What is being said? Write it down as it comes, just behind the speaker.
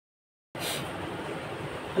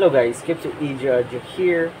Hello guys, keep to AJRG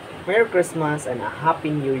here. Merry Christmas and a Happy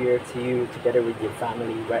New Year to you together with your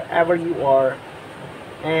family wherever you are.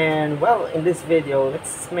 And well, in this video,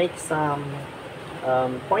 let's make some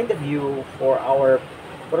point of view for our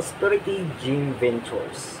Prosperity Gym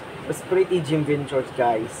Ventures. Prosperity Gym Ventures,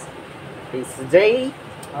 guys, is today,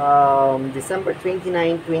 December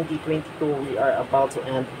 29, 2022. We are about to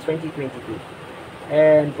end 2022.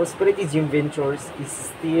 And Prosperity Gym Ventures is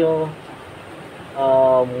still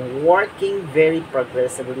working very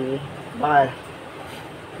progressively, but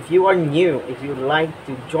if you are new, if you like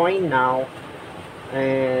to join now,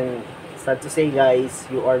 and sad to say guys,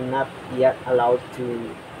 you are not yet allowed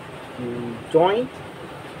to join,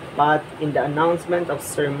 but in the announcement of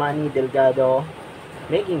Sir Manny Delgado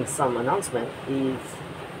making some announcement is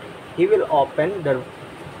he will open the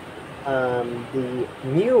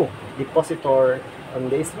new depositor on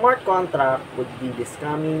the smart contract would be this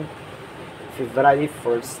coming February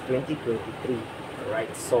 1st, 2023.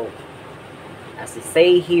 Right, so as they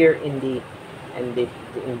say here in the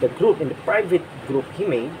group, in the private group he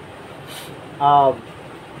made, um,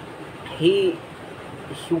 he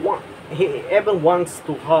he even wants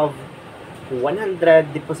to have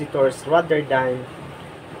 100 depositors rather than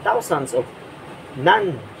thousands of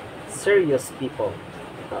non-serious people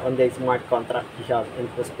on the smart contract he have in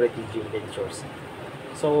Prosperity Gym Ventures.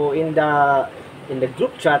 So in the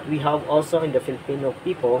group chat we have also in the Filipino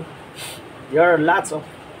people, there are lots of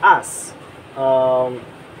us.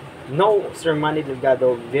 No, Sir Manny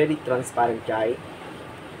Delgado, very transparent guy.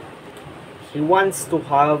 He wants to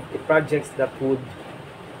have a projects that would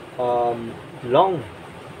long,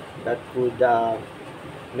 that would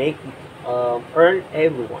make earn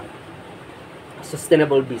everyone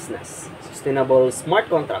sustainable business, sustainable smart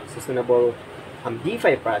contracts, sustainable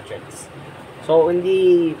DeFi projects. So in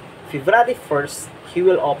the February 1st, he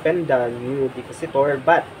will open the new depositor,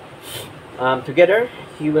 but together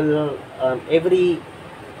he will every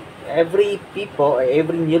people,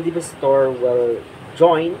 every new depositor will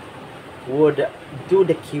join, would do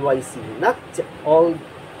the QIC, not all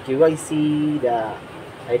QIC, the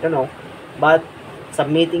I don't know, but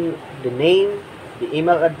submitting the name, the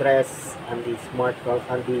email address, and the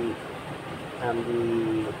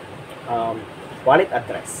wallet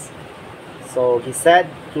address. So he said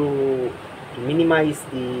to minimize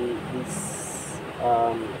these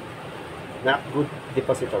not good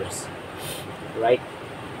depositors. Right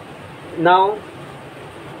now,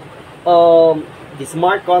 the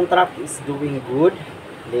smart contract is doing good.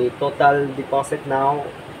 The total deposit now,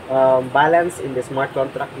 balance in the smart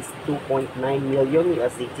contract is 2.9 million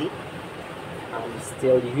USDT.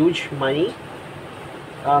 Still huge money.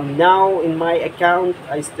 Now in my account,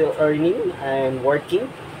 I still earning and working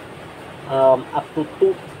up to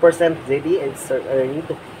 2% daily. It's earning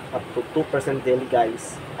to up to 2% daily,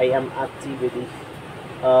 guys. I am active with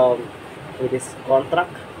this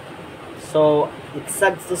contract. So it's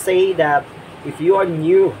sad to say that if you are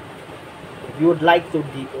new, if you would like to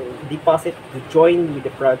deposit to join with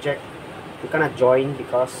the project, you cannot join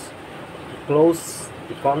because you close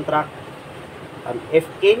the contract. If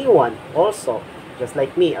anyone also, just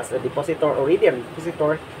like me as a depositor, already a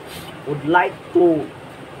depositor, would like to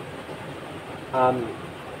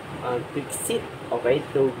exit, okay,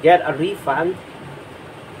 to get a refund,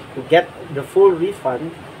 to get the full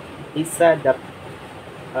refund, he said that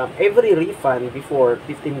every refund before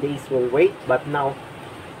 15 days will wait, but now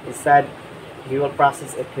he said he will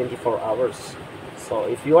process at 24 hours. So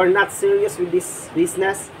if you are not serious with this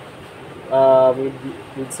business,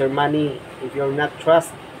 with Sir Manny, if you're not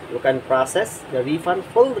trust, you can process the refund,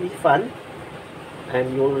 full refund,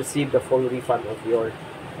 and you will receive the full refund of your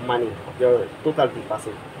money, of your total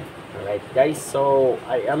deposit. Alright guys, so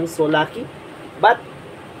I am so lucky, but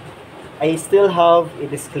I still have a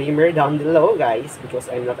disclaimer down below, guys, because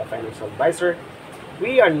I'm not a financial advisor.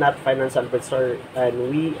 We are not financial advisor, and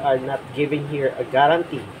we are not giving here a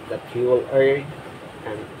guarantee that you will earn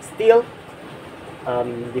and still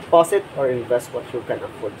deposit or invest what you can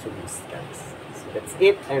afford to lose, guys. So that's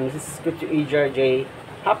it, and this is good to AJRG.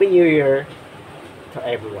 Happy New Year to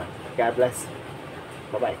everyone. God bless.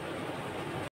 Bye bye.